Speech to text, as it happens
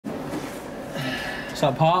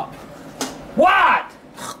What's up, Pop? What?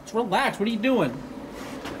 Relax, what are you doing?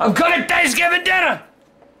 I'm cooking Thanksgiving dinner.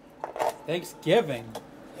 Thanksgiving?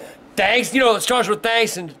 Thanks, you know, it starts with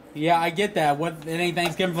thanks and... Yeah, I get that. What? It ain't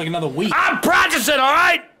Thanksgiving for like another week. I'm practicing, all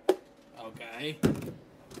right? Okay.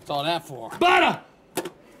 What's all that for? Butter.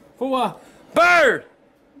 For what? Bird.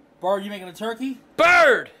 Bird, you making a turkey?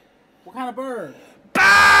 Bird. What kind of bird?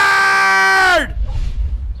 Bird!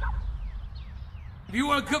 If you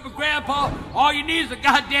want to cook with Grandpa, all you need is a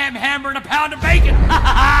goddamn hammer and a pound of bacon.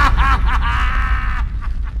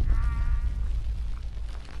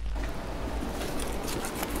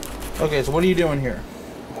 Okay, so what are you doing here?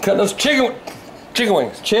 Cutting those chicken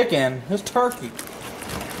wings. Chicken? It's turkey.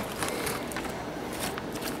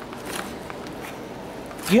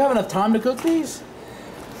 Do you have enough time to cook these?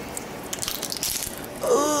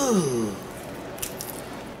 Ooh.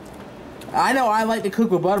 I know I like to cook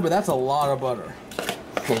with butter, but that's a lot of butter.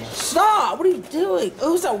 Stop! What are you doing?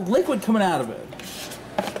 Oh, who's that liquid coming out of it?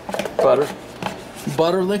 Butter.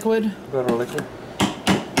 Butter liquid? Butter liquid.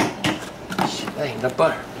 Shit, that ain't enough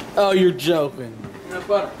butter. Oh, you're joking. Enough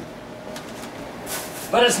butter.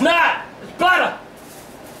 But it's not! It's butter!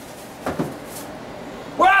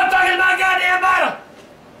 We're not talking about goddamn butter!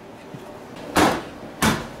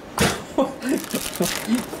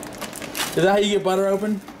 Is that how you get butter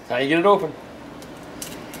open? That's how you get it open.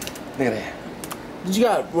 Look at that. You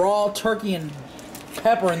got raw turkey and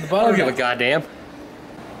pepper in the butter. I don't give a goddamn.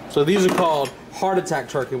 So these are called heart attack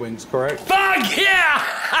turkey wings, correct? Fuck yeah!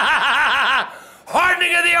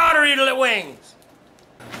 Hardening of the artery wings.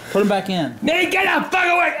 Put them back in. Nate, get the fuck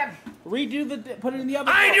away! Redo the, put it in the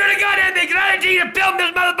oven. I ain't doing a goddamn thing because I didn't need you to film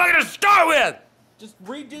this motherfucker to start with! Just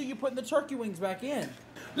redo you putting the turkey wings back in.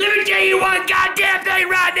 Let me tell you one goddamn thing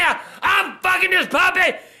right now. I'm fucking this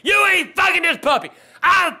puppy. You ain't fucking this puppy.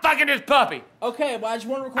 I'm fucking this puppy. Okay, well I just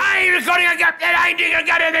want to record. I ain't recording a goddamn. I ain't doing a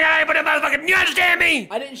goddamn thing. I ain't putting a motherfucking. You understand me?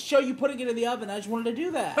 I didn't show you putting it in the oven. I just wanted to do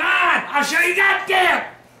that. Fine. I'll show you goddamn.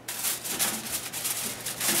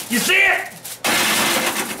 You see it?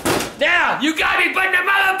 Now you got me putting the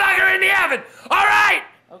motherfucker in the oven. All right.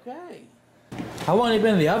 Okay. How long have you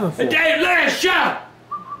been in the oven for? Dave, look, shut up.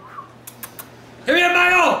 Give me a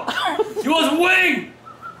Michael! You want some wing?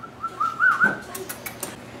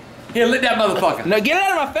 Here, lick that motherfucker. No, get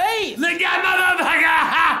out of my face! Lick that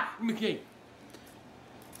motherfucker! Give me a key.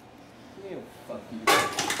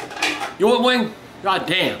 You want wing? God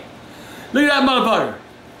damn. Look at that motherfucker.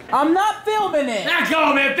 I'm not filming it! Now come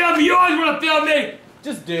on, man. Film me. You always want to film me.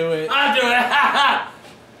 Just do it. I'll do it.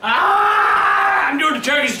 I'm doing the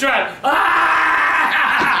turkey strut.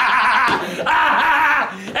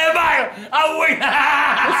 Hey, Michael, I'm wing.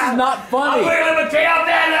 This is not funny. I'm wiggling my tail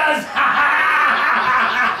feathers.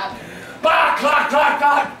 Clock, clock,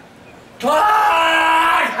 clock,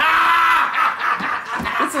 clock.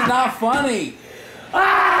 This is not funny.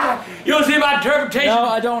 You want to see my interpretation? No,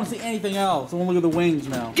 I don't want to see anything else. I want to look at the wings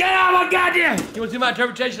now. Get out of my goddamn. You want to see my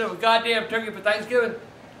interpretation of a goddamn turkey for Thanksgiving?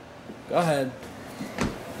 Go ahead.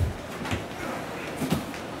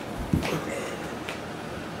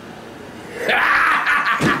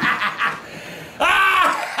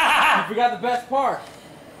 You forgot the best part.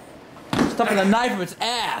 Stuffing a knife in its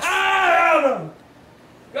ass.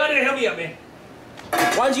 Go ahead and help me up, man.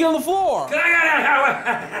 Why'd you get on the floor?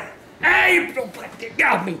 Hey, you don't get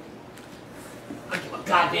off me. I get my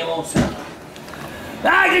goddamn own self.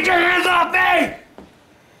 Get your hands off me!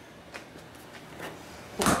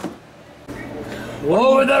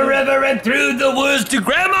 Over the river and through the woods to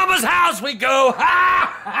Grandmama's house we go. What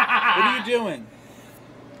are you doing?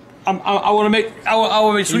 I want to make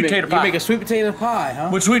sweet potato pie. You make a sweet potato pie, huh?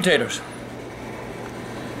 With sweet potatoes.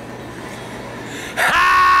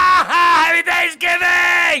 Happy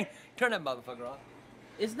Thanksgiving! Turn that motherfucker off.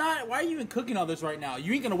 It's not. Why are you even cooking all this right now?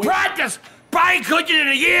 You ain't gonna wait. Practice! Probably cooking in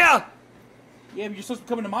a year! Yeah, but you're supposed to be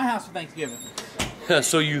coming to my house for Thanksgiving.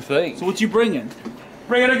 So you think. So what you bringing?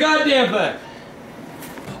 Bringing a goddamn thing.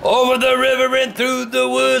 Over the river and through the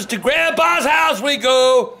woods to Grandpa's house we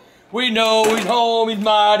go. We know he's home, he's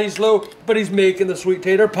mighty slow, but he's making the sweet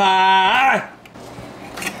tater pie.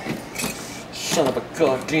 Son of a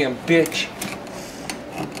goddamn bitch.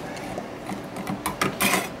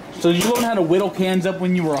 So did you learn how to whittle cans up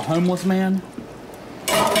when you were a homeless man?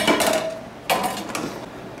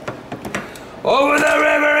 Over the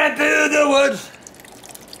river and through the woods.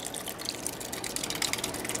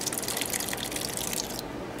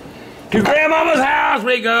 To Grandmama's house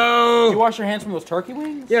we go. Did you wash your hands from those turkey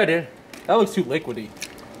wings? Yeah, I did. That looks too liquidy.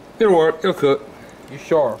 It'll work. It'll cook. You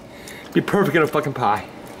sure? Be perfect in a fucking pie.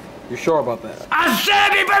 You're sure about that? I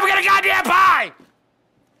said be perfect in a goddamn pie!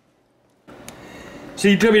 So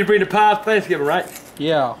you told me to bring the pie for Thanksgiving, right?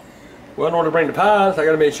 Yeah. Well, in order to bring the pies, I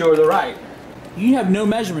gotta make sure they're right. You have no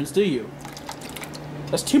measurements, do you?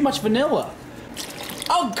 That's too much vanilla.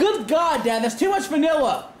 Oh, good God, Dad, that's too much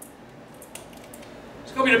vanilla.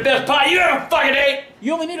 It's gonna be the best pie you ever fucking ate.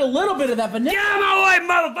 You only need a little bit of that vanilla. Get out of my way,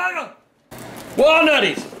 motherfucker!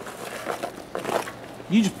 Walnutties!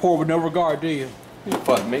 You just pour with no regard, do you? You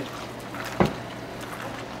fuck me.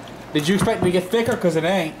 Did you expect me to get thicker? Because it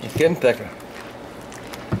ain't. It's getting thicker.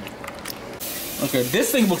 Okay,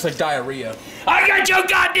 this thing looks like diarrhea. I got your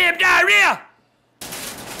goddamn diarrhea!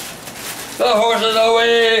 The horses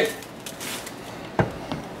away!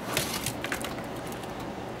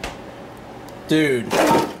 Dude.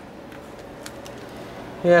 Yeah,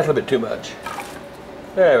 that's a little bit too much.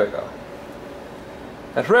 There we go.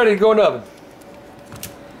 That's ready to go in the oven.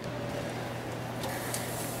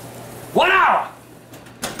 1 hour!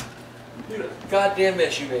 Look at the goddamn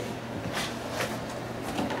mess you made.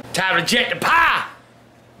 Time to check the pie!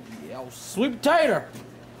 Yeah, old sweet potato.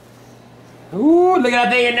 Ooh, look at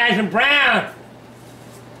that thing, nice and brown.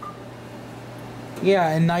 Yeah,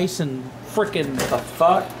 and nice and frickin'. The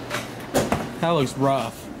fuck? That looks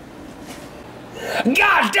rough.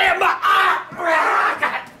 God damn my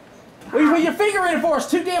eye! What are you putting your finger in for?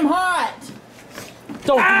 It's too damn hot.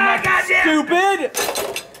 Don't be like stupid.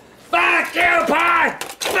 Fuck you, pie!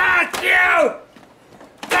 Fuck you!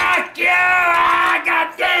 Fuck you! Ah,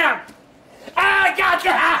 goddamn! Ah,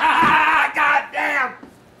 goddamn! Ah, goddamn!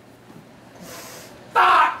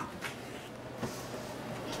 Fuck!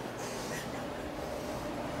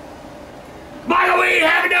 Michael, we ain't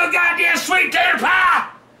having no goddamn sweet potato pie!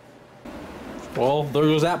 Well, there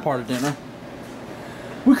goes that part of dinner.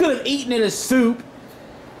 We could have eaten it as soup.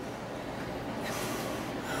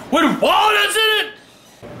 With walnuts in it?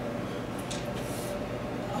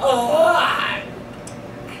 Oh,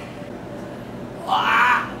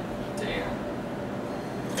 damn.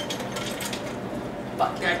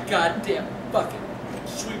 Fuck that goddamn fucking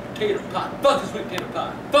sweet potato pie. Fuck the sweet potato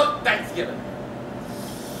pie. Fuck Thanksgiving.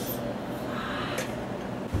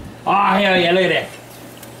 Oh, hell yeah, look at that.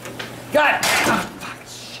 God. Oh, fuck,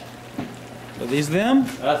 shit. Are these them?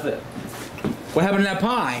 That's it. What happened to that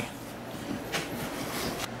pie?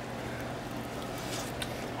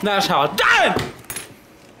 That's how it's done!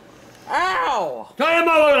 Ow! Tell your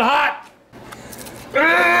mother it's hot!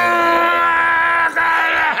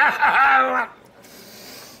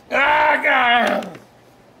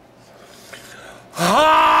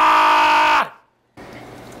 Hot!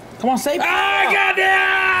 Come on, say hot?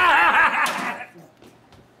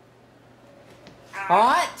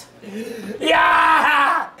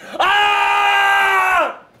 Yeah!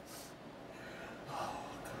 Ah!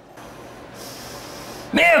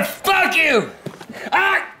 Man, fuck you!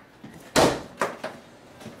 Ah!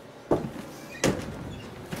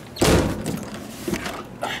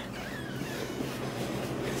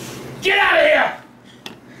 Get out of here!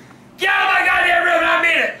 Get out of my goddamn room and I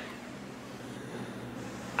mean it!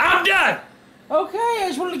 I'm done! Okay, I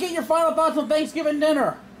just wanted to get your final thoughts on Thanksgiving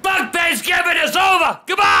dinner. Fuck Thanksgiving, it's over!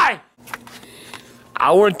 Goodbye!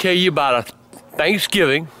 I want to tell you about a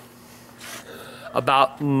Thanksgiving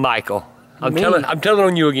about Michael. I'm telling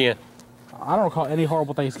on you again. I don't recall any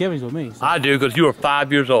horrible Thanksgivings with me. So. I do, because you were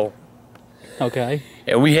 5 years old. Okay.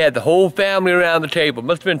 And we had the whole family around the table.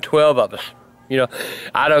 Must have been 12 of us. You know,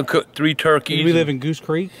 I done cooked 3 turkeys. Did we live in Goose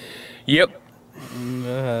Creek? Yep.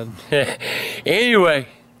 Go ahead. Anyway,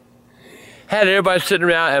 had everybody sitting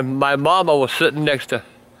around, and my mama was sitting next to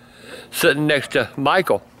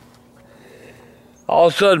Michael. All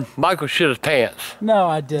of a sudden, Michael shit his pants. No,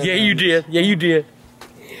 I didn't. Yeah, you did. Yeah, you did.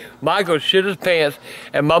 Michael shit his pants,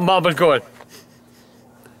 and my mama's going.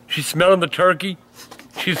 She's smelling the turkey.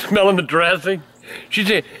 She's smelling the dressing. She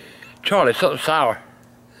said, "Charlie, something sour."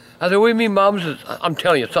 I said, "What do you mean, Mom?" She says, "I'm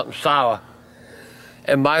telling you, something sour."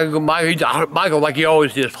 And Michael, like he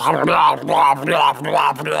always did. You know.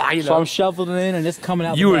 So I'm shoveling it in, and it's coming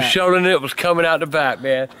out. You were shoveling it. It was coming out the back,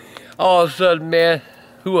 man. All of a sudden, man,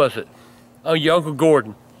 who was it? Oh, your Uncle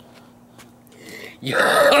Gordon. Your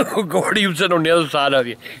Uncle Gordon, he was sitting on the other side of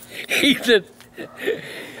you. He said,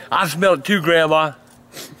 "I smell it too, Grandma."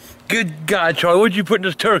 Good God, Charlie, what'd you put in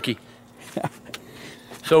this turkey?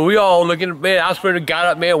 So we all looking, man, I swear to God,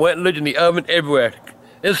 up, man, went and looked in the oven everywhere.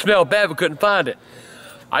 It smelled bad, but couldn't find it.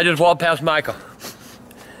 I just walked past Michael.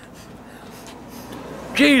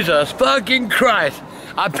 Jesus fucking Christ.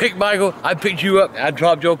 I picked Michael, I picked you up, I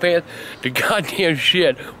dropped your pants. The goddamn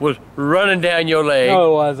shit was running down your leg.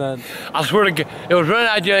 No, it wasn't. I swear to God, it was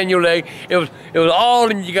running down your leg. It was all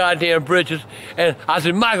in your goddamn britches. And I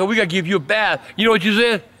said, "Michael, we gotta give you a bath." You know what you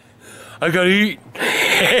said? "I gotta eat."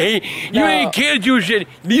 You ain't kids, you shit.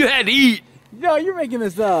 You had to eat. No, you're making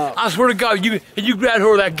this up. I swear to God, you grab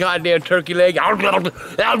hold of that goddamn turkey leg. So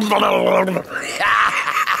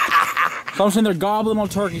I'm sitting there gobbling on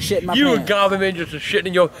turkey shit in my You were pants. gobbling in just a shit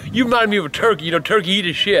in your. You remind me of a turkey. You know, turkey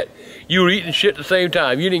eating shit. You were eating shit at the same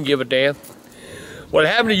time. You didn't give a damn. What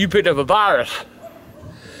happened to you? Picked up a virus.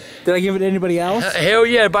 Did I give it to anybody else? Hell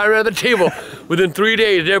yeah, everybody around the table. Within 3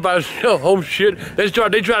 days, everybody's home shit. They try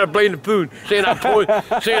to blame the food, saying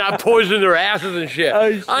I poisoned their asses and shit.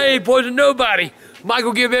 Oh, I ain't poisoned nobody.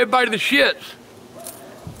 Michael give everybody the shits.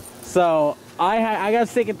 So I got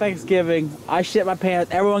sick at Thanksgiving. I shit my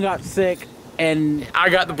pants. Everyone got sick, and I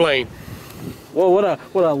got the blame. well,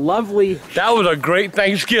 what a lovely. That was a great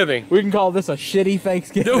Thanksgiving. We can call this a shitty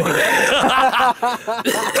Thanksgiving.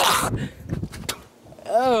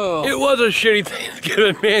 Oh. It was a shitty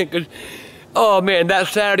Thanksgiving, man, because, oh man, that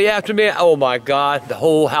Saturday after, man, oh my God, the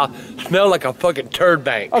whole house smelled like a fucking turd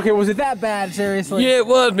bank. Okay, was it that bad, seriously? Yeah, it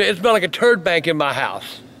was, man. It smelled like a turd bank in my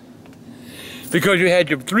house. Because you had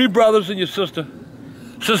your 3 brothers and your sisters,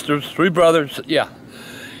 3 brothers, yeah.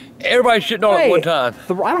 Everybody shitting on at one time.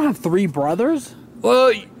 I don't have 3 brothers.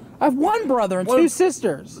 Well, I have 1 brother and 2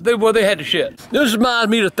 sisters. They had the shit. This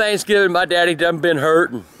reminds me of Thanksgiving. My daddy done been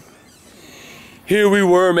hurt, and here we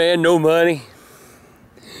were, man, no money.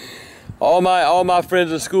 All my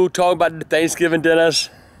friends in school talking about the Thanksgiving dinners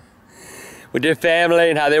with their family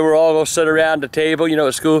and how they were all gonna sit around the table, you know,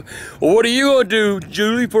 at school. Well, what are you gonna do,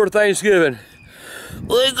 Julie, for Thanksgiving?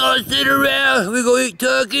 We're gonna sit around, we're gonna eat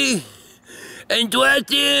turkey and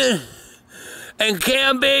dressing and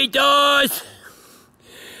cranberry sauce,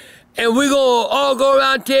 and we're gonna all go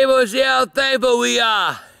around the table and see how thankful we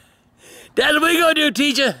are. That's what we're gonna do,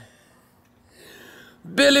 teacher.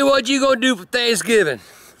 Billy, what you gonna do for Thanksgiving?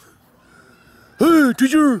 Hey,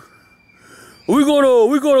 teacher, we're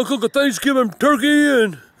gonna cook a Thanksgiving turkey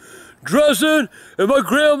and dressing, and my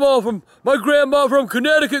grandma from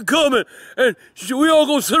Connecticut coming, and we all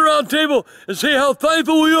gonna sit around the table and say how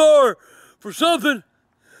thankful we are for something.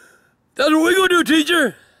 That's what we gonna do,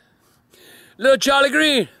 teacher. Little Charlie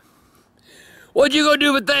Green, what you gonna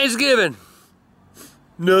do for Thanksgiving?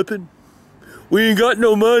 Nothing. We ain't got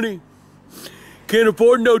no money. Can't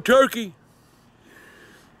afford no turkey.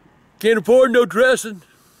 Can't afford no dressing.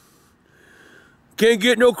 Can't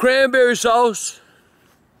get no cranberry sauce.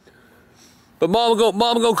 But mama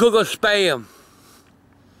gonna cook us Spam.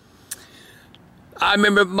 I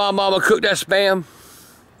remember my mama cooked that Spam,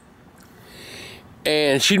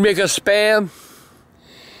 and she'd make us Spam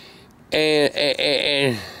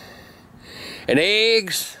and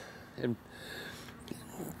eggs and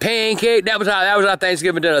pancake. That was our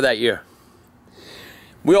Thanksgiving dinner that year.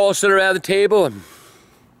 We all sit around the table, and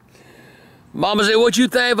Mama said, "What you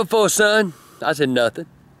thankful for, son?" I said, "Nothing.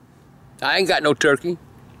 I ain't got no turkey.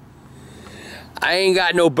 I ain't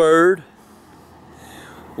got no bird.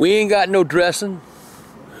 We ain't got no dressing.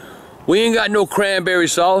 We ain't got no cranberry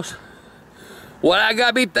sauce. What I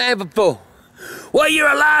gotta be thankful for? Well, you're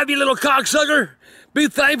alive, you little cocksucker. Be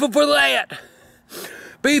thankful for that.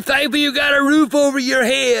 Be thankful you got a roof over your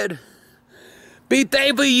head. Be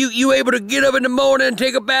thankful you able to get up in the morning and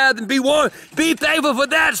take a bath and be warm. Be thankful for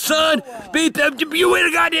that, son. You wait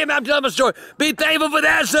a goddamn, I'm telling my story. Be thankful for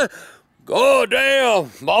that, son. Oh,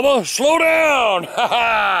 damn, mama, slow down.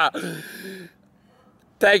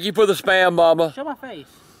 Thank you for the Spam, mama. Show my face.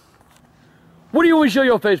 What do you want to show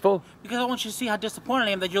your face for? Because I want you to see how disappointed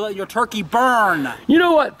I am that you let your turkey burn. You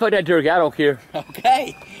know what? Fuck that turkey, I don't care.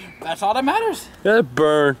 Okay, that's all that matters.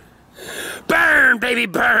 Burn. Burn, baby,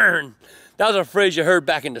 burn. That was a phrase you heard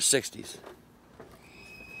back in the 60s.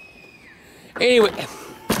 Anyway,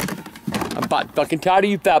 I'm about fucking tired of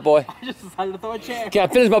you, fat boy. I just decided to throw a chair. Can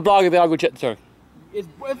I finish my blog and then I'll go check the turkey? It's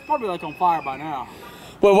probably like on fire by now.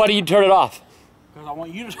 Well, why do you turn it off? Because I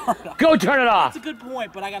want you to turn it off. Go turn it off! That's a good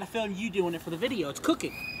point, but I gotta film you doing it for the video. It's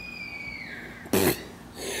cooking.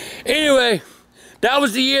 Anyway, that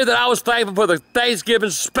was the year that I was thankful for the Thanksgiving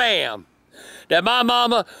Spam. That my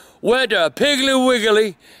mama went to a Piggly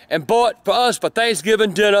Wiggly and bought for us for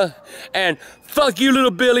Thanksgiving dinner. And fuck you,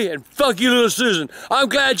 little Billy, and fuck you, little Susan. I'm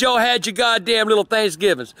glad y'all had your goddamn little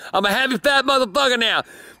Thanksgivings. I'm a happy fat motherfucker now.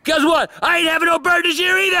 Guess what? I ain't having no bird this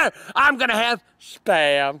year either. I'm gonna have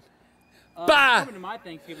Spam. Bye. Coming to my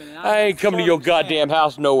Thanksgiving, and I ain't coming to your goddamn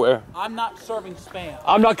house nowhere. I'm not serving Spam.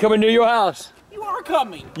 I'm not coming near your house. You are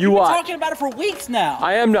coming. You You've are. been talking about it for weeks now.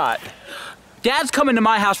 I am not. Dad's coming to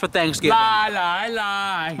my house for Thanksgiving. Lie, lie,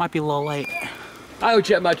 lie. Might be a little late. I go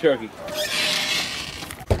check my turkey.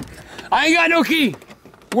 I ain't got no key.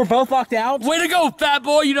 We're both locked out? Way to go, fat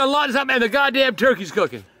boy. You done locked something and the goddamn turkey's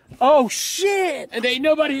cooking. Oh, shit. And there ain't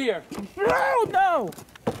nobody here. No, no.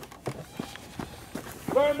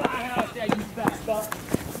 Burn my house down, you fat fuck.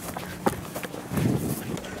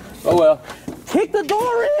 Oh well. Kick the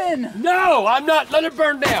door in! No, I'm not. Let it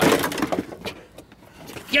burn down.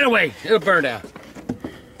 Get away. It'll burn down.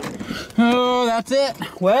 Oh, that's it.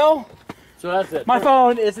 Well, So that's it. my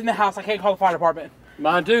phone is in the house. I can't call the fire department.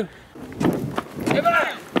 Mine too. Hey,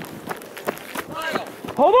 Michael. Michael.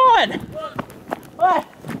 Hold on! What?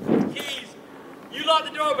 Keys. You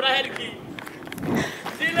locked the door, but I had the key.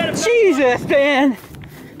 See you later. Jesus, man!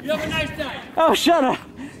 You have a nice night. Oh, shut up!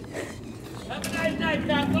 Have a nice night,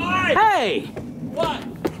 fat boy. Hey! What?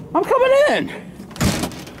 I'm coming in!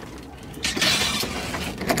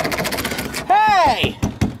 Hey!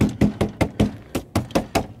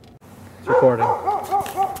 It's recording.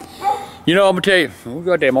 You know, I'm gonna tell you. Oh,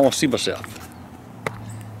 goddamn, I want to see myself.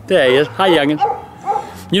 There he is. Hi, youngins.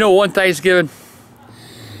 You know, one Thanksgiving,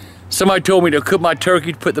 somebody told me to cook my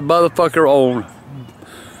turkey, to put the motherfucker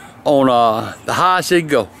on the highest it can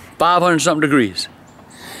go, 500 something degrees,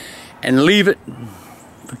 and leave it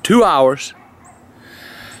for 2 hours,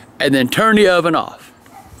 and then turn the oven off.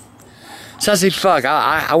 So I said, fuck,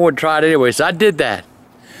 I want to try it anyway. So I did that.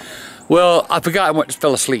 Well, I forgot and went and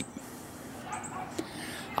fell asleep.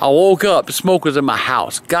 I woke up, the smoke was in my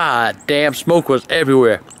house. God damn, smoke was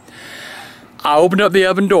everywhere. I opened up the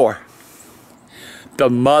oven door. The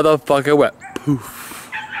motherfucker went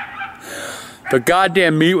poof. The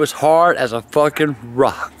goddamn meat was hard as a fucking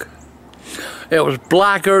rock. It was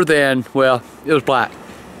blacker than, well, it was black.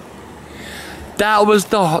 That was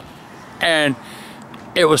and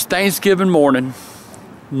it was Thanksgiving morning.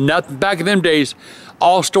 Nothing, back in them days,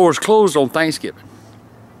 all stores closed on Thanksgiving.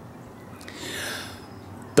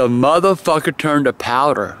 The motherfucker turned to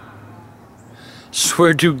powder.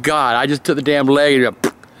 Swear to God, I just took the damn leg and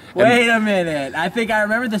Wait a minute. I think I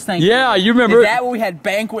remember this Thanksgiving. Yeah, you remember. Is that when we had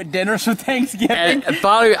banquet dinners for Thanksgiving? And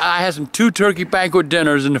finally, I had some 2 turkey banquet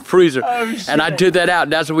dinners in the freezer. Oh, shit. And I did that out.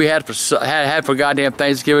 And that's what we had for goddamn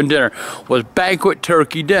Thanksgiving dinner, was banquet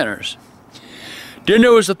turkey dinners. Then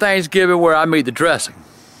there was a Thanksgiving where I made the dressing.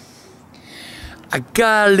 I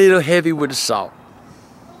got a little heavy with the salt.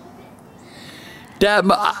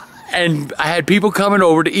 And I had people coming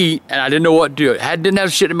over to eat, and I didn't know what to do. I didn't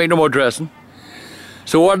have shit to make no more dressing.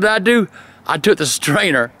 So what did I do? I took the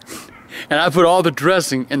strainer, and I put all the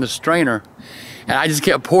dressing in the strainer, and I just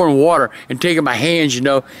kept pouring water and taking my hands, you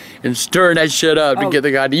know, and stirring that shit up to get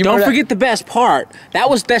the goddamn. Don't forget the best part.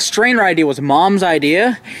 That strainer idea was Mom's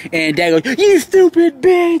idea, and Dad goes, "You stupid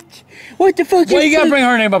bitch! What the fuck?" Why you gotta bring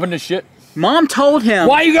her name up in this shit? Mom told him.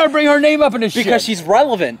 Why you gotta bring her name up in this shit? Because she's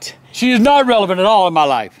relevant. She is not relevant at all in my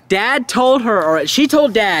life. Dad told her, or she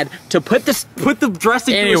told Dad to put the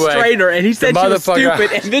dressing in the strainer, and he said she was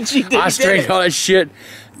stupid, and then she did. I strained all that shit.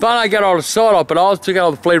 Finally, I got all the salt off, but I also took out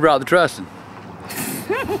all the flavor out of the dressing.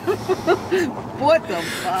 What the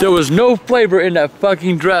fuck? There was no flavor in that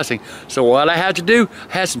fucking dressing. So what I had to do,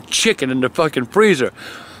 I had some chicken in the fucking freezer.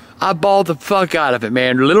 I balled the fuck out of it,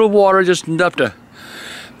 man. A little water, just enough to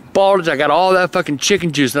ball it. I got all that fucking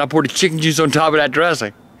chicken juice, and I poured the chicken juice on top of that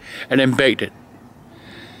dressing. And then baked it.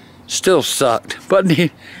 Still sucked, but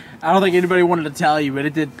I don't think anybody wanted to tell you, but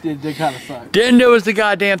it did kind of suck. Then there was the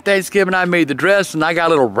goddamn Thanksgiving. I made the dress, and I got a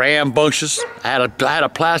little rambunctious. I had a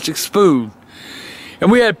plastic spoon,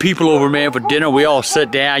 and we had people over, man, for dinner. We all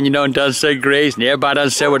sat down, you know, and done said grace, and everybody done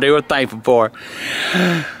said what they were thankful for.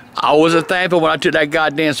 I wasn't thankful when I took that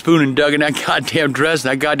goddamn spoon and dug in that goddamn dress,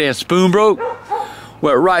 and that goddamn spoon broke.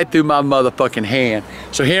 Went right through my motherfucking hand.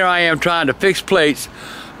 So here I am trying to fix plates,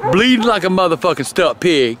 bleeding like a motherfucking stuck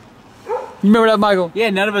pig. You remember that, Michael? Yeah,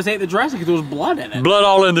 none of us ate the dressing because there was blood in it. Blood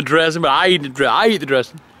all in the dressing, but I eat the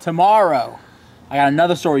dressing. Tomorrow, I got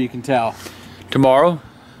another story you can tell. Tomorrow?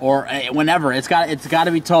 Or whenever. It's got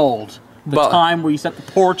to be told. The time where you set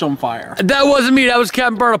the porch on fire. That wasn't me. That was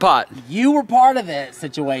Captain Burnapot. You were part of that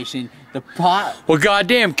situation. The pot. Well,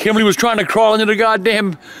 goddamn, Kimberly was trying to crawl under the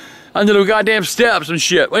goddamn steps and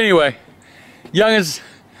shit. Well, anyway, youngins,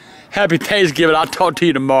 happy Thanksgiving. I'll talk to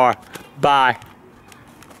you tomorrow. Bye.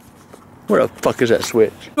 Where the fuck is that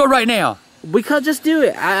switch? Go right now. We could just do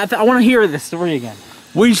it. I want to hear this story again.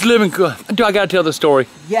 We used to live in... Do I gotta tell the story?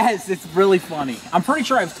 Yes, it's really funny. I'm pretty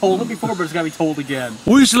sure I've told it before, but it's gotta be told again.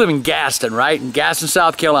 We used to live in Gaston, right? In Gaston,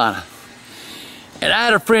 South Carolina. And I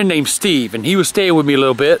had a friend named Steve, and he was staying with me a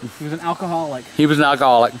little bit. He was an alcoholic. He was an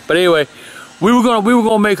alcoholic. But anyway, he was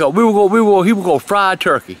gonna fry a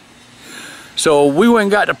turkey. So we went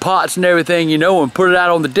and got the pots and everything, you know, and put it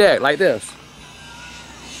out on the deck like this.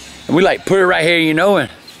 And we like put it right here, you know,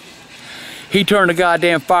 and he turned the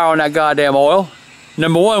goddamn fire on that goddamn oil.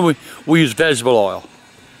 Number one, we use vegetable oil.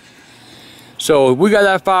 So we got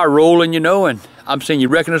that fire rolling, you know, and I'm saying, you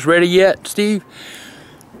reckon it's ready yet, Steve?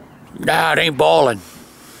 Nah, it ain't boiling.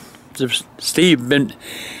 Steve,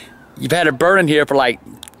 you've had it burning here for like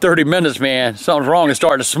 30 minutes, man. Something's wrong. It's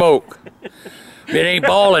starting to smoke. It ain't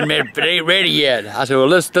boiling, man. It ain't ready yet. I said, well,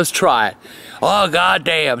 let's try it. Oh,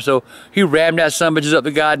 goddamn. So he rammed that sumbitch up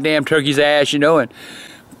the goddamn turkey's ass, you know, and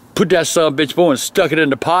put that sumbitch boy and stuck it in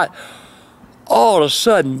the pot. All of a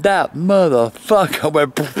sudden, that motherfucker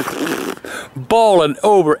went boiling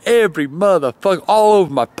over every motherfucker, all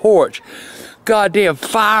over my porch. Goddamn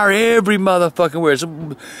fire every motherfucking where.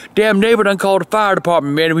 Some damn neighbor done called the fire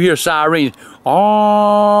department, man. We hear sirens. Oh,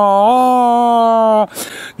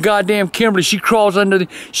 goddamn Kimberly, she crawls under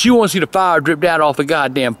she wants to see the fire drip down off the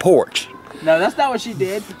goddamn porch. No, that's not what she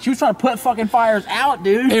did. She was trying to put fucking fires out,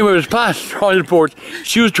 dude. Anyway, it was fire on the porch.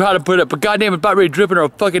 She was trying to put it, but goddamn, it's about ready to drip in her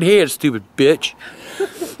fucking head, stupid bitch.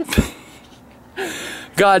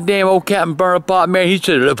 Goddamn old Captain Burn Pot, man, he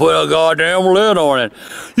said, let's put a goddamn lid on it.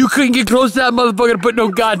 You couldn't get close to that motherfucker to put no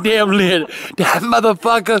goddamn lid. That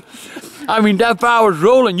motherfucker, I mean, that fire was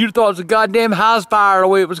rolling. You thought it was a goddamn house fire the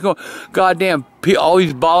way it was going. Goddamn, all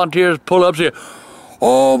these volunteers pull up here.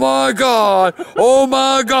 Oh my God, oh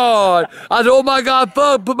my God. I said, oh my God,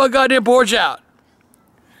 fuck, put my goddamn porch out.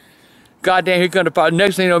 Goddamn, here comes the fire.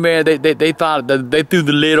 Next thing you know, man, they found it. They threw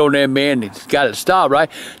the lid on there, man. They got it stopped,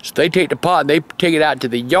 right? So they take the pot and they take it out to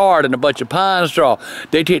the yard and a bunch of pine straw.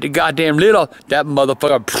 They take the goddamn lid off. That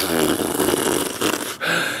motherfucker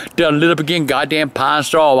done lit up again. Goddamn pine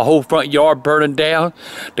straw. The whole front yard burning down.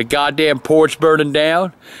 The goddamn porch burning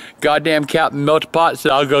down. Goddamn Captain melted the pot.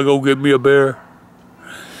 Said, I gotta go get me a beer.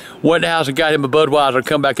 Went in the house and got him a Budweiser and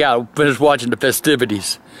come back out and finished watching the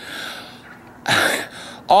festivities.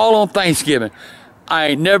 All on Thanksgiving. I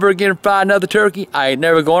ain't never gonna fry another turkey. I ain't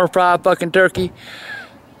never gonna fry a fucking turkey.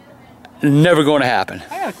 Never gonna happen.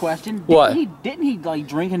 I got a question. What? Didn't he like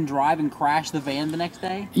drink and drive and crash the van the next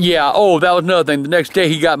day? Yeah, oh, that was another thing. The next day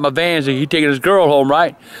he got my van, so he taking his girl home,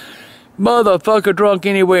 right? Motherfucker drunk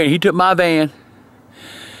anyway, and he took my van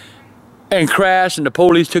and crashed, and the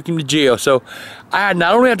police took him to jail. So I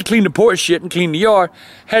not only have to clean the porch shit and clean the yard,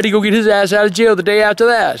 had to go get his ass out of jail the day after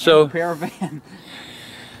that. So repair a van.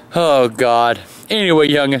 Oh, God. Anyway,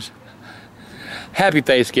 youngins, happy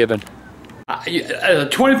Thanksgiving.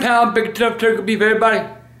 20-pound big tough turkey beef, everybody.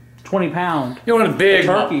 20 pound. You want a big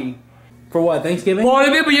turkey. For what, Thanksgiving? Well, how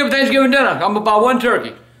many people you have Thanksgiving dinner? I'm gonna buy one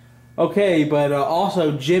turkey. Okay, but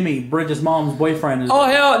also Jimmy, Bridget's mom's boyfriend, is... Oh,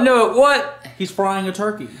 hell no. What? He's frying a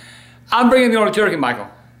turkey. I'm bringing the only turkey, Michael.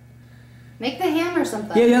 Make the ham or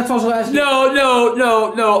something. Yeah, that's what I was asking.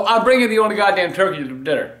 No. I'm bringing the only goddamn turkey to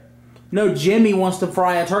dinner. No, Jimmy wants to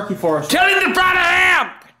fry a turkey for us. Tell him to fry the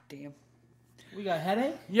ham! God damn. We got a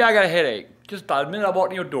headache? Yeah, I got a headache. Just about the minute I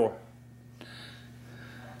walked in your door.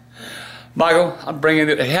 Michael, I'm bringing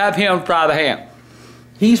it. Have him fry the ham.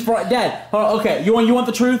 He's fry... Dad, okay, you want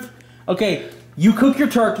the truth? Okay, you cook your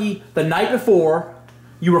turkey the night before,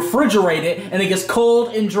 you refrigerate it, and it gets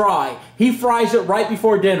cold and dry. He fries it right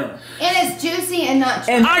before dinner. And it's juicy and not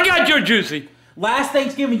juicy. And I got your juicy. Last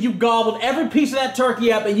Thanksgiving, you gobbled every piece of that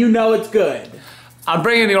turkey up, and you know it's good. I'm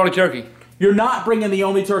bringing the only turkey. You're not bringing the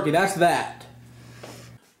only turkey. That's that.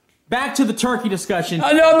 Back to the turkey discussion.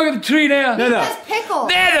 I know, I'm looking at the tree now. No. That's pickles.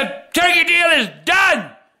 There, the turkey deal is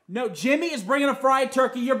done. No, Jimmy is bringing a fried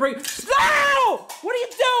turkey. You're bringing... No! What are you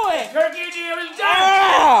doing? Turkey deal is done.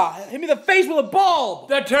 Ah! Hit me in the face with a bulb.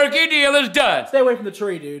 The turkey deal is done. Stay away from the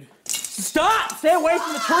tree, dude. Stop! Stay away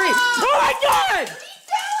from the tree. Oh my God!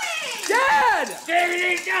 What are you doing? Dad! Turkey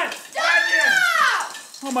is done. Stop!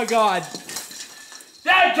 Oh my God.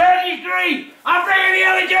 That turkey tree. I'm bringing the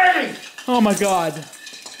other turkey. Oh my God.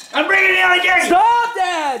 I'm bringing the other turkey. Stop,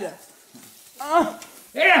 Dad!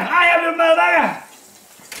 Yeah, I have your motherfucker.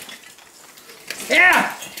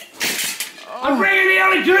 Yeah. I'm bringing the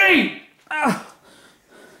other tree.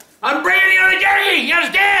 I'm bringing the other turkey. You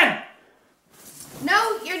understand?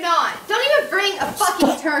 No, you're not. Don't even bring a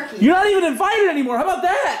fucking turkey. You're not even invited anymore. How about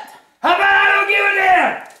that? How about I don't give a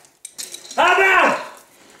damn?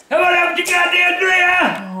 How about that with your goddamn tree,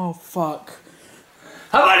 huh? Oh, fuck.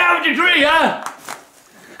 How about that with your tree, huh?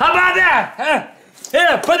 How about that, huh?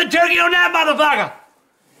 Here, put the turkey on that motherfucker.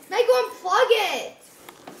 Michael, unplug it.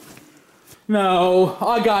 No,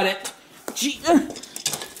 I got it. Gee.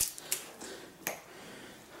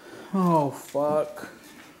 Oh, fuck.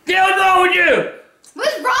 Yeah, what's wrong with you?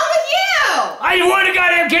 What's wrong with you? I just want a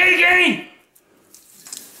goddamn candy cane.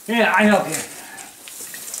 Yeah, I help you.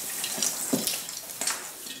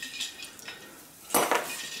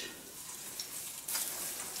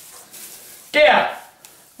 Yeah.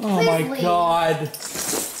 Oh Please my leave. God.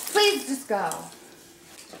 Please just go.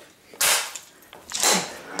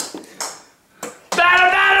 Batter!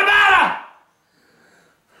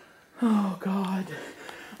 Oh, God.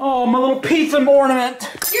 Oh, my little pizza ornament.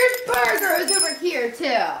 Your burger is over here, too.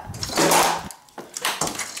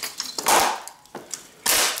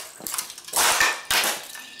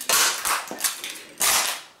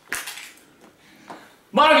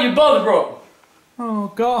 Monica, you both broke.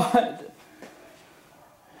 Oh, God.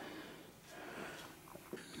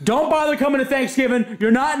 Don't bother coming to Thanksgiving. You're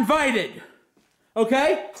not invited.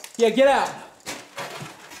 Okay? Yeah, get out.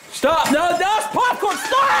 Stop. No, it's popcorn.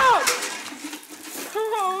 Stop!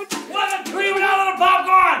 Oh, What's a tree without a little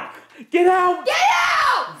popcorn? get out. Get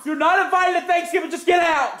out! You're not invited to Thanksgiving. Just get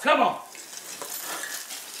out. Come on.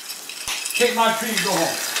 Take my tree and go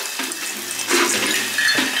home.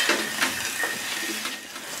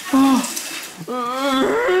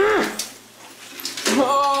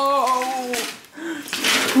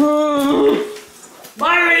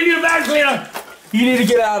 Myra, you need a bag cleaner. You need to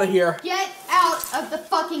get out of here. Get out of the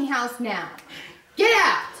fucking house now. Get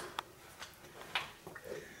out!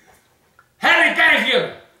 Happy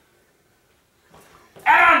Thanksgiving.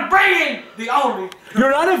 And I'm bringing the only. You're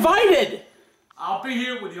not invited. I'll be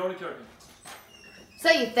here with the only turkey. So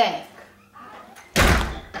you think.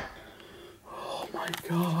 Oh my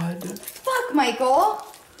God. Fuck, Michael.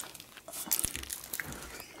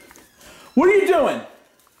 What are you doing?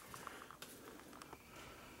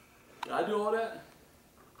 Did I do all that?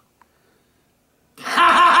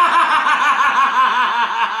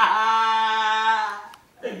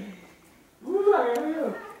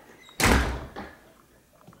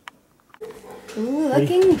 Ooh,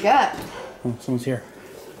 looking good. Oh, someone's here.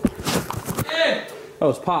 Hey, Oh,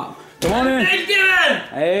 it's Pop. Come on in. Thanksgiving!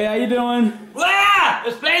 Hey, how you doing? Wow!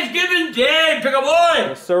 It's Thanksgiving Day, pick a boy!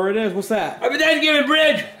 Yes, sir, it is. What's that? Happy Thanksgiving,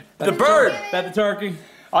 Bridge! The bird! That the turkey?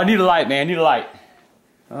 I need a light, man. Need a light.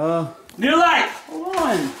 Need a light! Hold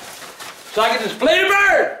on. So I can display the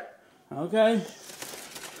bird! Okay.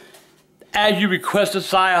 As you requested,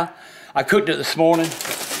 sire, I cooked it this morning.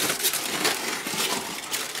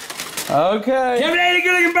 Okay. Kevin ain't a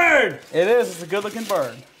good looking bird! It is. It's a good-looking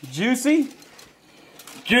bird. Juicy?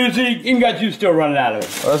 Juicy, even got you still running out of it.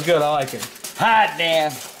 Oh, that's good. I like it. Hot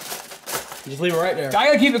damn. Just leave it right there. I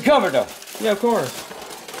gotta keep it covered though. Yeah, of course.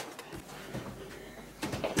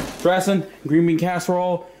 Dressing, green bean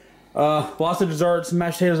casserole, lots of desserts,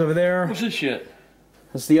 mashed potatoes over there. What's this shit?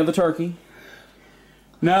 That's the other turkey.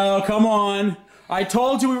 No, come on. I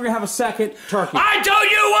told you we were gonna have a second turkey. I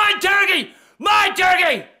told you one turkey! My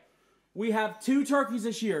turkey! We have 2 turkeys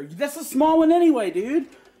this year. That's a small one anyway, dude.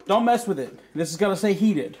 Don't mess with it. This is gonna say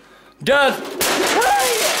heated. Does. How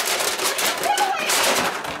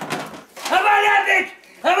about that, bitch?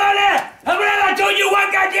 How about that? How about that? I told you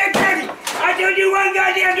one goddamn turkey! I told you one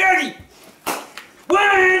goddamn turkey!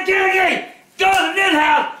 One turkey! Go to this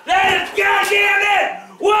house! That is goddamn it!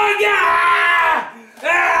 One guy!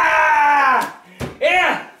 Ah!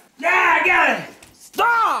 Yeah! Yeah, I got it!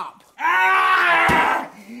 Stop! Ah!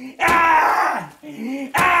 Ah!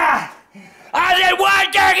 Ah! I said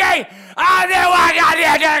one turkey! I said one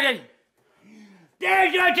goddamn turkey!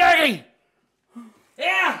 There's your turkey!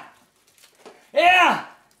 Yeah! Yeah!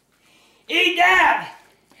 Eat that!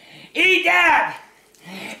 Eat that!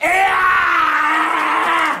 Yeah!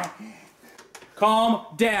 Calm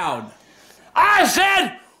down. I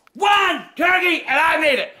said one turkey and I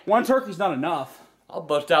made it! One turkey's not enough. I'll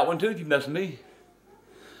bust out one too if you mess with me.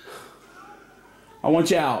 I want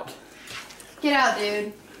you out. Get out,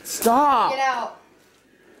 dude. Stop. Get out.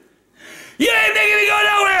 You ain't making me go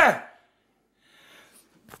nowhere!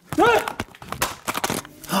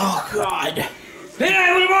 Oh, God.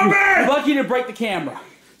 Hey, with more bird! Lucky to break the camera.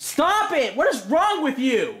 Stop it! What is wrong with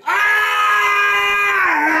you? Ah!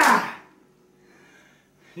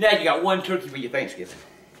 Now you got one turkey for your Thanksgiving.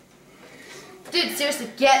 Dude, seriously,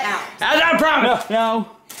 get out. As I promised! No.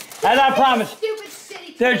 As I promised! Stupid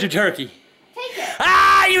shitty. There's your turkey. Take it.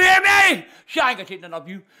 Ah, you hear me? Sure, I ain't gonna take none of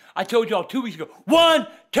you. I told y'all 2 weeks ago. One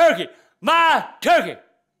turkey. My turkey.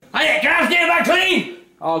 Hey, can I stay back clean?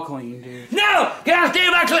 I'll clean, dude. No! Can I stay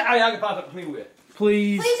back clean? I can find something clean with.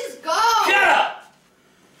 Please. Please just go. Shut up!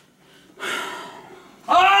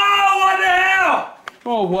 Oh, what the hell?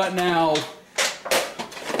 Oh, what now?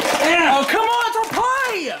 Yeah. Oh, come on, it's our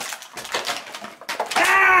pie!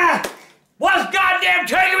 Ah! What's goddamn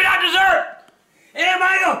turkey without dessert? Hey,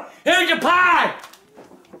 Michael, here's your pie.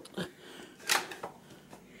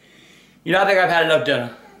 You know, I think I've had enough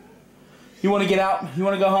dinner. You want to get out? You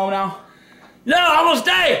want to go home now? No, I'm gonna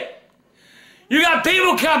stay. You got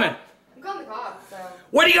people coming. I'm calling the cops, so.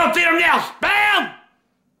 What are you gonna feed them now? Spam?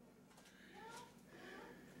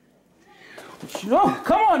 Oh,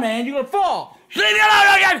 come on, man. You're going to fall. Leave me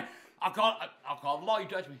alone again. I'll call the law. You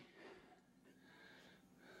touch me.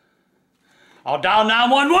 I'll dial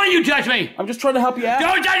 911. You touch me. I'm just trying to help you out.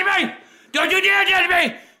 Don't touch me. Don't you dare touch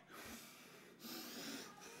me.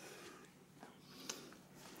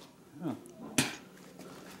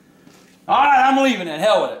 All right, I'm leaving it.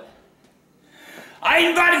 Hell with it. I ain't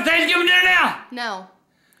invited to Thanksgiving dinner now. No.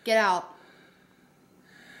 Get out.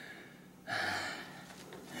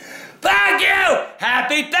 Fuck you!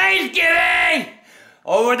 Happy Thanksgiving!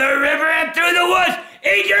 Over the river and through the woods.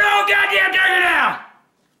 Eat your own goddamn turkey now!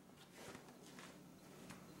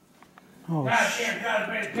 Oh,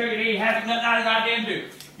 goddamn turkey ain't happy nothing I goddamn do.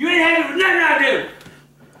 You ain't happy with nothing I do.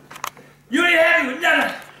 You ain't happy with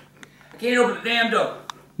nothing. I can't open the damn door.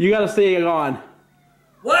 you gotta stay gone.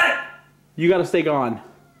 What? You gotta stay gone.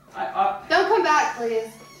 Don't come back, please.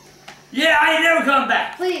 Yeah, I ain't never come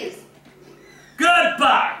back. Please.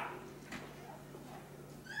 Goodbye.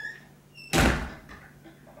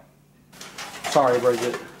 Sorry,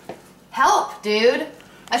 Bridget. Help, dude.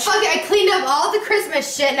 I cleaned up all the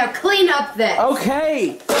Christmas shit. Now clean up this.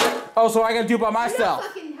 Okay. Oh, so I gotta do it by I'm not myself.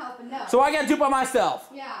 fucking helping, no. So I gotta do it by myself.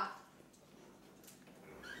 Yeah.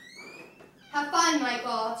 Have fun,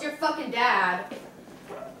 Michael. It's your fucking dad.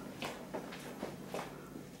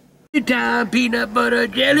 Time, peanut butter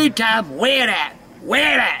jelly time. Where that?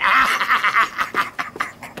 Where that?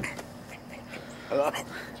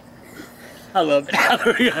 I love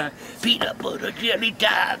it. Peanut butter jelly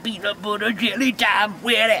time. Peanut butter jelly time.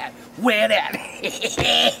 Where that? Where that?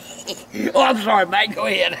 Oh, I'm sorry, Mike. Go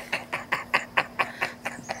ahead.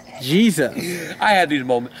 Jesus. I had these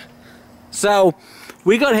moments. So,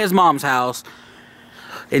 we go to his mom's house,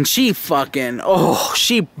 and she fucking, oh,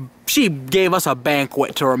 she gave us a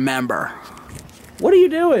banquet to remember. What are you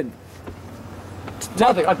doing?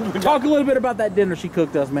 Nothing. Talk a little bit about that dinner she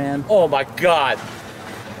cooked us, man. Oh my God.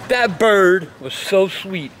 That bird was so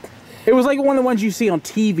sweet. It was like one of the ones you see on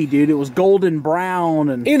TV, dude. It was golden brown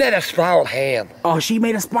and... Even that spiraled ham. Oh, she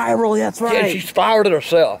made a spiral, that's right. Yeah, she spiraled it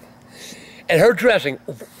herself. And her dressing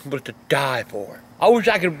was to die for. I wish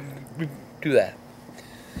I could do that.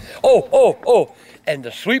 Oh. And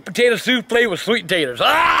the sweet potato souffle with sweet potatoes.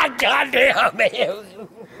 Ah, goddamn, man.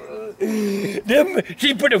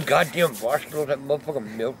 She put them goddamn marshmallows, that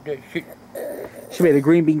motherfucking milk, that shit. She made a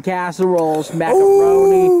green bean casseroles,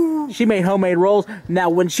 macaroni. Ooh. She made homemade rolls. Now,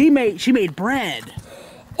 when she made bread.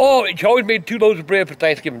 Oh, she always made 2 loaves of bread for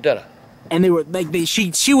Thanksgiving dinner. And they were like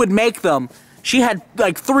she would make them. She had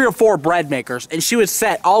like 3 or 4 bread makers, and she would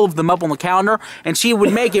set all of them up on the counter, and she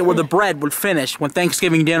would make it where the bread would finish when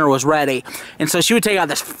Thanksgiving dinner was ready. And so she would take out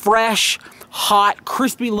this fresh, hot,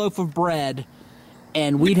 crispy loaf of bread,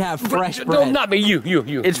 and we'd have fresh bread. No, not me, you.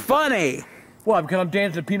 It's funny. What, because I'm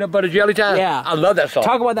dancing peanut butter jelly time? Yeah. I love that song.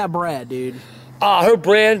 Talk about that bread, dude. Her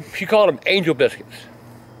bread, she called them angel biscuits.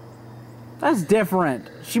 That's different.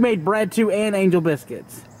 She made bread too and angel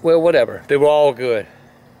biscuits. Well, whatever. They were all good.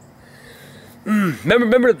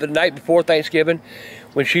 Remember the night before Thanksgiving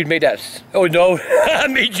when she'd made that? Oh no, I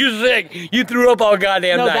made you sick. You threw up all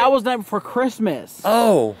goddamn night. No, that was the night before Christmas.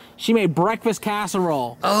 Oh. She made breakfast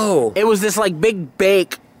casserole. Oh. It was this like big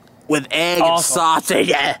bake with egg and sausage.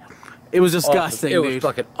 Yeah. It was disgusting. Awesome. It was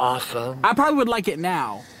fucking awesome. I probably would like it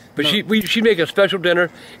now. But she'd make a special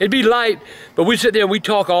dinner. It'd be light, but we'd sit there and we'd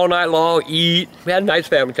talk all night long, eat. We had a nice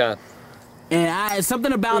family time. And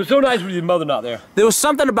something about... It was so nice with your mother not there. There was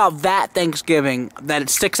something about that Thanksgiving that it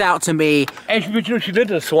sticks out to me. And she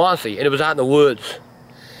lived in Swansea, and it was out in the woods.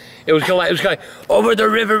 It was kind of like, over the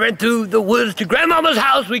river and through the woods to Grandmama's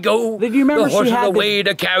house we go. Did you remember the horses she had away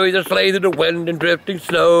to carry the sleigh through the wind and drifting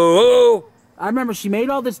snow. I remember she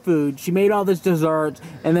made all this food, she made all this desserts,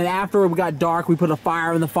 and then after it got dark, we put a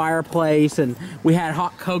fire in the fireplace, and we had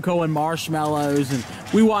hot cocoa and marshmallows, and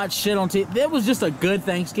we watched shit on TV. It was just a good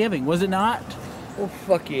Thanksgiving, was it not? Oh,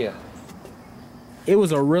 fuck yeah. It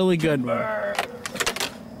was a really good one.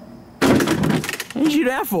 What did you do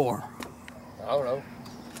that for? I don't know.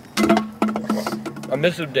 I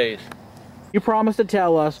miss them days. You promised to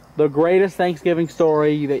tell us the greatest Thanksgiving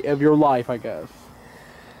story of your life, I guess.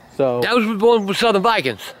 So that was the one with Southern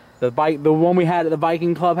Vikings. The one we had at the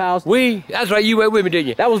Viking Clubhouse. That's right. You went with me, didn't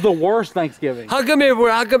you? That was the worst Thanksgiving. How come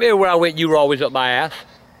everywhere I went, you were always up my ass?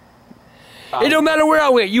 It don't matter where I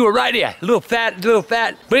went, you were right there. Little fat.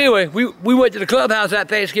 But anyway, we went to the clubhouse that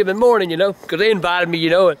Thanksgiving morning, you know, because they invited me, you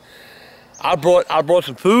know, and I brought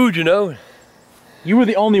some food, you know. You were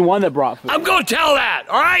the only one that brought food. I'm gonna tell that,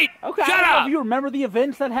 all right? Okay. Shut I don't up. know if you remember the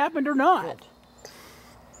events that happened or not.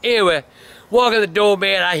 Anyway, walk in the door,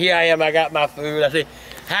 man. Here I am. I got my food. I say,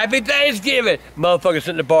 "Happy Thanksgiving." Motherfucker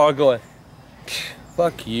sitting in the bar going,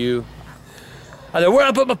 "Fuck you." I said, "Where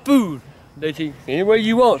I put my food?" They say, "Anywhere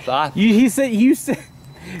you want, Si." You said,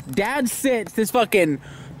 Dad sits this fucking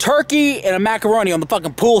turkey and a macaroni on the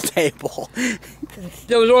fucking pool table.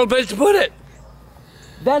 There was no place to put it.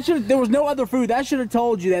 There was no other food. That should have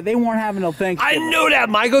told you that they weren't having no Thanksgiving. I know that,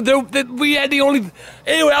 Michael. We had the only.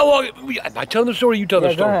 Anyway, I tell the story. You tell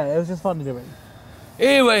the story. Go ahead. It was just fun to do it.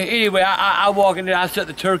 Anyway, I walk in there. I set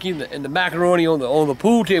the turkey and the macaroni on the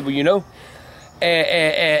pool table, you know,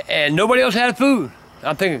 and nobody else had food.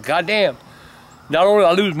 I'm thinking, goddamn. Not only did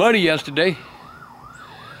I lose money yesterday,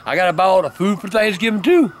 I gotta buy all the food for Thanksgiving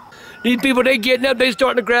too. These people, they getting up, they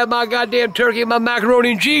starting to grab my goddamn turkey and my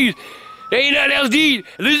macaroni and cheese. There ain't nothing else to eat.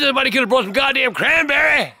 At least somebody could have brought some goddamn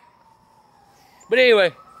cranberry. But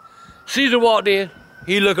anyway, Caesar walked in.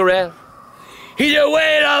 He looked around. He said,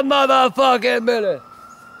 wait a motherfucking minute.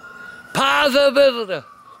 Pa's a visitor.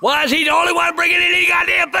 Why is he the only one bringing in any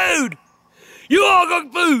goddamn food? You all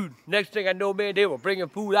cook food. Next thing I know, man, they were bringing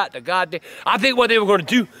food out the goddamn. I think what they were going to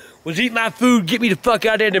do was eat my food, get me the fuck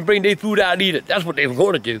out there, and then bring their food out and eat it. That's what they were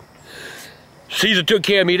going to do. Caesar took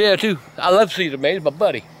care of me there, too. I love Caesar, man. He's my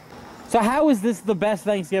buddy. So how is this the best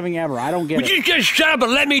Thanksgiving ever? I don't get it. Would you just shut up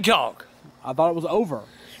and let me talk? I thought it was over.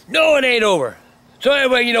 No, it ain't over. So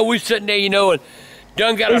anyway, you know, we sitting there, you know, and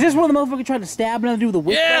Dunn got Is this where the motherfucker tried to stab another dude with a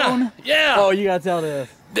whip bone? Yeah. Oh, you gotta tell this.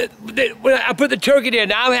 When I put the turkey there,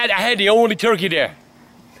 now I had the only turkey there.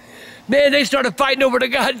 Man, they started fighting over the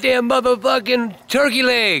goddamn motherfucking turkey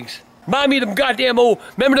legs. Remind me of them goddamn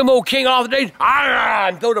remember them old King Arthur days?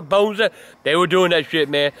 And throw the bones there. They were doing that shit,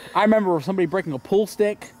 man. I remember somebody breaking a pool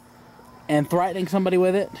stick and threatening somebody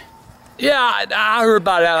with it. Yeah, I heard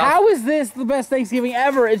about that. How is this the best Thanksgiving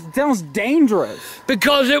ever? It sounds dangerous.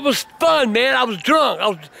 Because it was fun, man. I was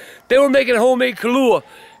drunk. They were making homemade Kahlua,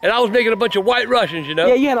 and I was making a bunch of White Russians, you know?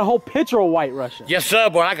 Yeah, you had a whole pitcher of White Russian. Yes, sir,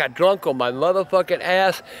 boy. I got drunk on my motherfucking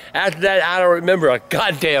ass. After that, I don't remember a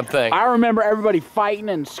goddamn thing. I remember everybody fighting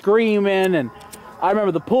and screaming, and I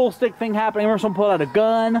remember the pool stick thing happening. I remember someone pulled out a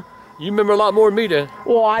gun. You remember a lot more than me, then.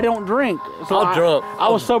 Well, I don't drink. So I'm drunk. I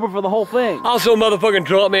was sober for the whole thing. I was so motherfucking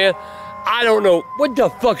drunk, man. I don't know. What the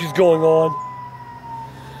fuck is going on?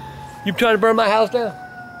 You trying to burn my house down?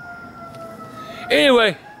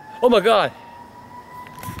 Anyway, oh my God.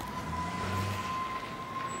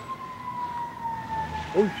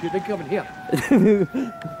 Oh shit, they coming here.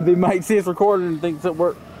 They might see us recording and think it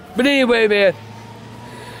worked. But anyway, man.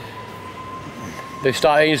 They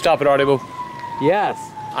ain't stopping, are they, boo? Yes.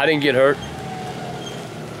 I didn't get hurt.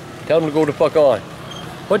 Tell them to go the fuck on.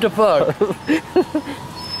 What the fuck?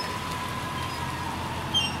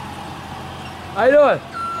 How you doing?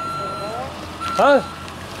 Huh?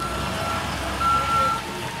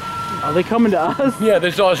 Are they coming to us? Yeah, they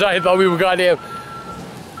saw us. I thought we were goddamn.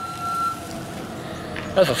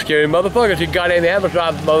 That's a scary motherfucker. She goddamn ambulance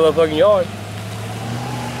drive the motherfucking yard.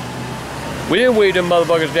 We didn't weigh them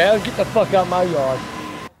motherfuckers down. Get the fuck out of my yard.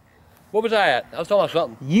 What was I at? I was talking about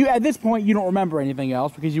something. You, at this point, you don't remember anything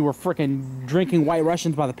else because you were freaking drinking White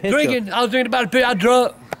Russians by the pitcher. Drinking? I was drinking about a pitcher. I was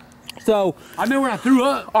drunk. So, I remember when I threw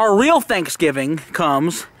up. Our real Thanksgiving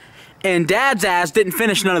comes, and Dad's ass didn't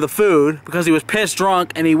finish none of the food because he was pissed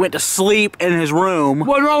drunk and he went to sleep in his room.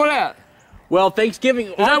 What's wrong with that? Well, Thanksgiving...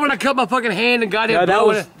 Is that when I cut my fucking hand and goddamn... No, that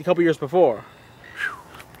was a couple years before.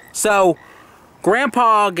 So,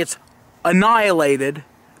 Grandpa gets annihilated,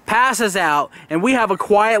 passes out, and we have a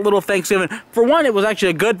quiet little Thanksgiving. For one, it was actually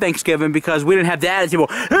a good Thanksgiving because we didn't have Dad and people...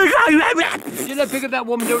 Did I pick up that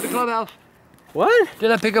woman there at the clubhouse? What?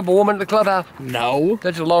 Did I pick up a woman at the clubhouse? No.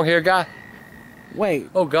 That's a long-haired guy? Wait.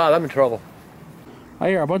 Oh, God, I'm in trouble. I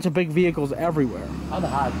hear a bunch of big vehicles everywhere. I'm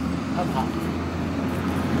hot. I'm hot.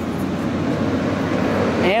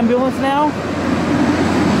 Ambulance now?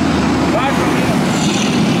 Fire truck here.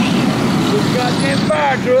 This goddamn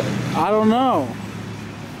fire truck. I don't know.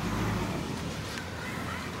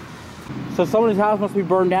 So somebody's house must be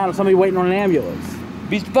burned down and somebody waiting on an ambulance.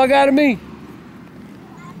 Beat the fuck out of me.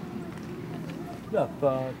 The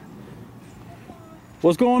fuck?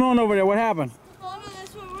 What's going on over there? What happened? Well, no,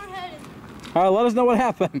 that's where we're headed. All right, let us know what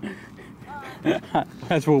happened.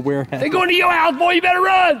 That's where we're headed. They going to your house, boy. You better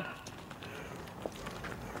run.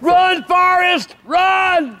 Run, Forrest!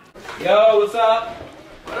 Run! Yo, what's up?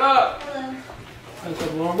 What up?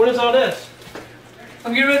 What is all this?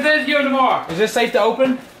 I'm getting ready to Thanksgiving tomorrow. Is this safe to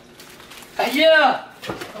open? Yeah.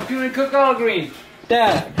 I'm going to cook collard greens.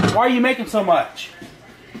 Dad, why are you making so much?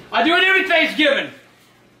 I do it every Thanksgiving.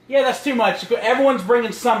 Yeah, that's too much. Everyone's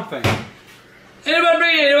bringing something. Anybody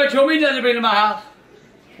bring it? Anybody told me he doesn't bring it to my house?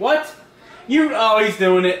 What? Oh, he's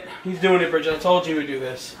doing it. He's doing it, Bridget. I told you he would do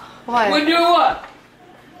this. What? We're doing what?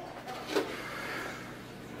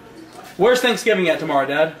 Where's Thanksgiving at tomorrow,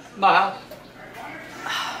 Dad? My house.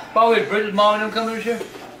 Probably Bridget's mom and them coming this year.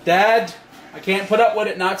 Dad, I can't put up with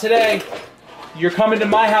it. Not today. You're coming to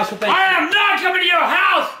my house for Thanksgiving. I am not coming to your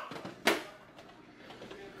house!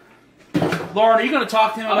 Lauren, are you going to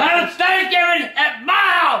talk to him I'm about having this? Thanksgiving at my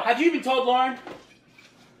house! Have you even told Lauren?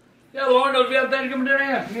 Yeah, Lauren knows we have Thanksgiving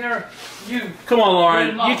dinner here. You. Come on,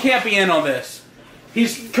 Lauren. You can't be in on this.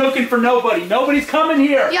 He's cooking for nobody. Nobody's coming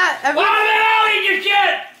here. Yeah, Why the hell eat your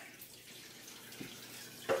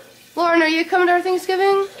shit? Lauren, are you coming to our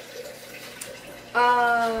Thanksgiving?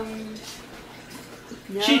 No.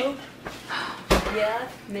 She- Yeah,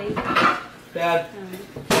 maybe. Dad,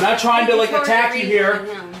 I'm not trying to like attack you here.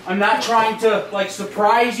 I'm not trying to like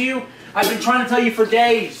surprise you. I've been trying to tell you for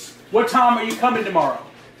days. What time are you coming tomorrow?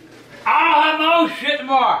 I'll have my own shit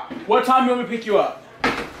tomorrow. What time do you want me to pick you up?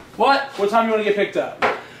 What? What time do you want to get picked up?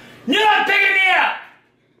 You're not picking me up!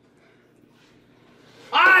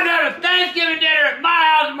 I'm having a Thanksgiving dinner at my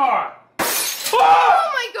house tomorrow.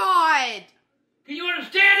 Oh my god! Can you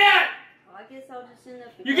understand that? Well, I guess I'll just end up.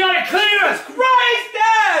 You gotta clear us! Christ,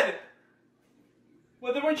 Dad!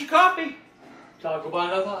 Well, then where's your coffee? Talk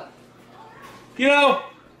about it, what? You know,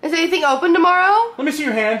 Is anything open tomorrow? let me see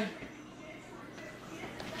your hand.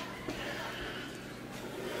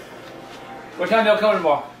 What time y'all coming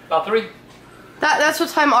tomorrow? About 3? That's what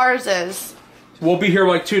time ours is. We'll be here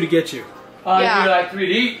like 2 to get you. Yeah. You're like 3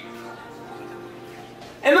 to eat.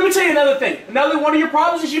 And let me tell you another thing. Another one of your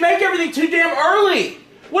problems is you make everything too damn early.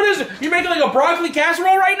 What is it? You're making like a broccoli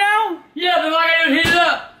casserole right now? Yeah, then all I gotta do is heat it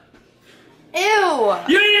up.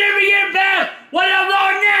 Ew! You need to be getting past what I'm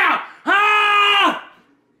going now! Ah!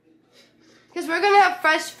 Because we're gonna have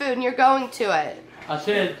fresh food and you're going to it. I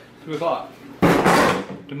said 3 o'clock.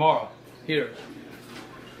 Tomorrow. Here.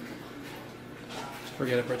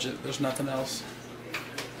 Forget it, Bridget. There's nothing else.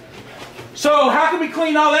 So, how can we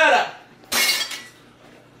clean all that up?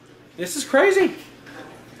 This is crazy.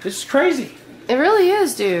 This is crazy. It really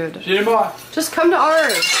is, dude. See you tomorrow. Just come to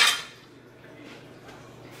ours.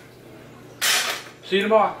 See you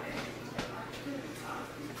tomorrow.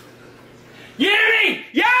 You hear me?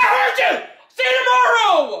 Yeah, I heard you! See you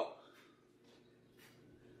tomorrow!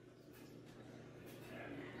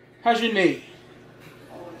 How's your knee?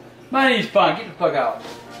 My knee's fine. Get the fuck out.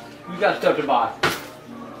 You got stuff to buy.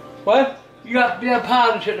 What? You got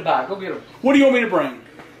piles and shit to buy. Go get them. What do you want me to bring?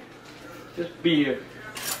 Just be here.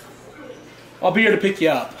 I'll be here to pick you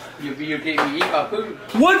up. You'll be here to take me eat my food.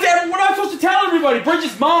 What am I supposed to tell everybody?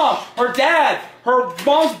 Bridget's mom, her dad, her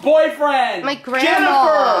mom's boyfriend, My grandma.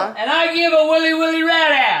 Jennifer. And I give a willy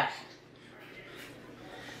rat ass.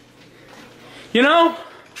 You know,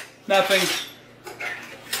 nothing.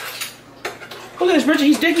 Look at this, Bridget.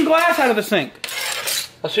 He's digging glass out of the sink.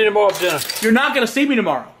 I'll see you tomorrow for dinner. You're not going to see me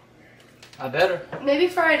tomorrow. I better. Maybe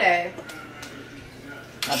Friday.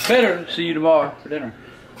 I better see you tomorrow for dinner.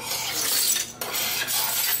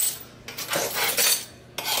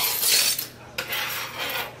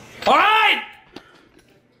 All right!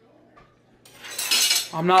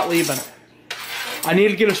 I'm not leaving. I need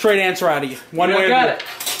to get a straight answer out of you. One way or the other.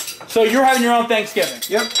 So you're having your own Thanksgiving.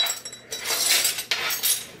 Yep.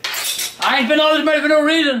 I ain't spent all this money for no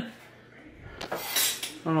reason. I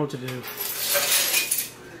don't know what to do.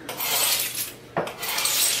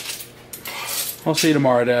 I'll see you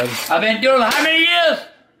tomorrow, Dad. I've been doing it how many years?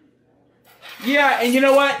 Yeah, and you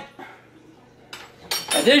know what?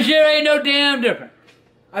 And this year ain't no damn different.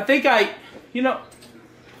 I think I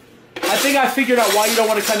figured out why you don't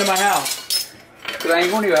want to come to my house. Because I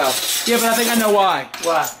ain't going to your house. Yeah, but I think I know why.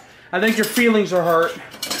 Why? I think your feelings are hurt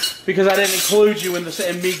because I didn't include you in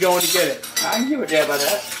me going to get it. I can give a damn about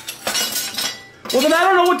that. Well, then I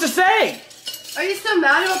don't know what to say. Are you so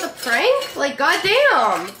mad about the prank? Like,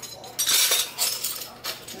 goddamn.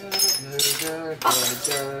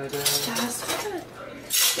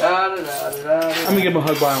 I'm gonna give him a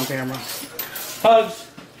hug while on camera. Hugs.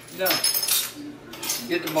 No.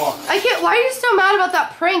 Get tomorrow. I can't. Why are you so mad about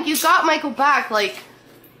that prank? You got Michael back, like,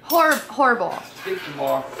 horrible. Get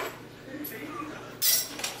tomorrow.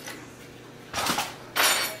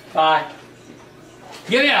 Bye.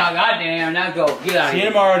 Give me a goddamn. Now go. Get out of See you here.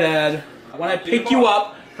 tomorrow, Dad. When I pick you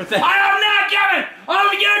up for things. I am not coming! I'm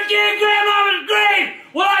going to your grandmama's grave!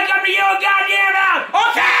 Will I come to your goddamn house?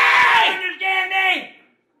 Okay! Understand me?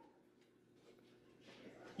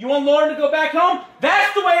 You want Lauren to go back home?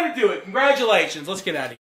 That's the way to do it. Congratulations. Let's get out of here.